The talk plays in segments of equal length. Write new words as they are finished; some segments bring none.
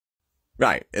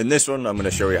Right, in this one I'm going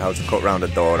to show you how to cut around a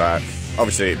door rack.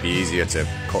 Obviously it'd be easier to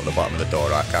cut the bottom of the door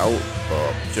rack out,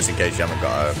 but just in case you haven't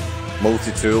got a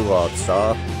multi-tool or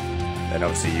saw, then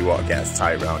obviously you want to get as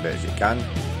tight around it as you can.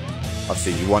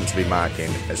 Obviously you want to be marking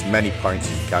as many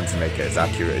points as you can to make it as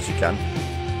accurate as you can.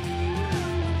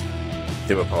 I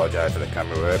do apologise for the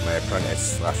camera work, my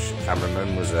apprentice slash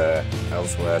cameraman was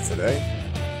elsewhere today.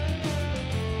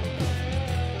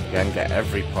 Again, get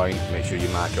every point, make sure you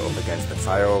mark it up against the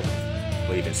tile,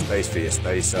 leaving space for your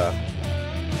spacer.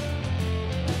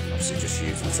 Obviously just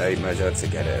use the tape measure to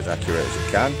get it as accurate as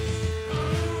you can.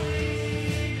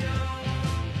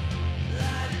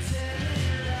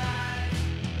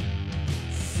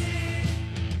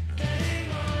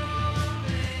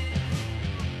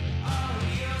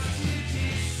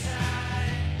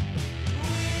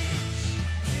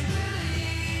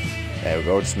 There we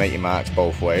go, just make your marks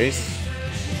both ways.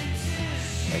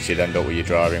 And you'd end up with your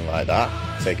drawing like that.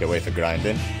 Take it away for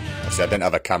grinding. Obviously I didn't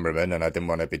have a cameraman and I didn't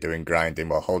want to be doing grinding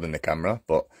while holding the camera,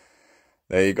 but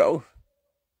there you go.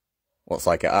 Looks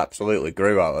like it absolutely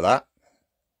grew out of that.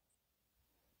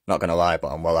 Not gonna lie, but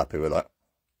I'm well happy with that.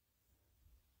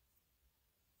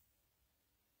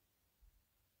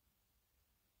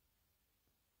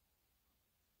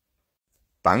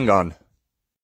 Bang on.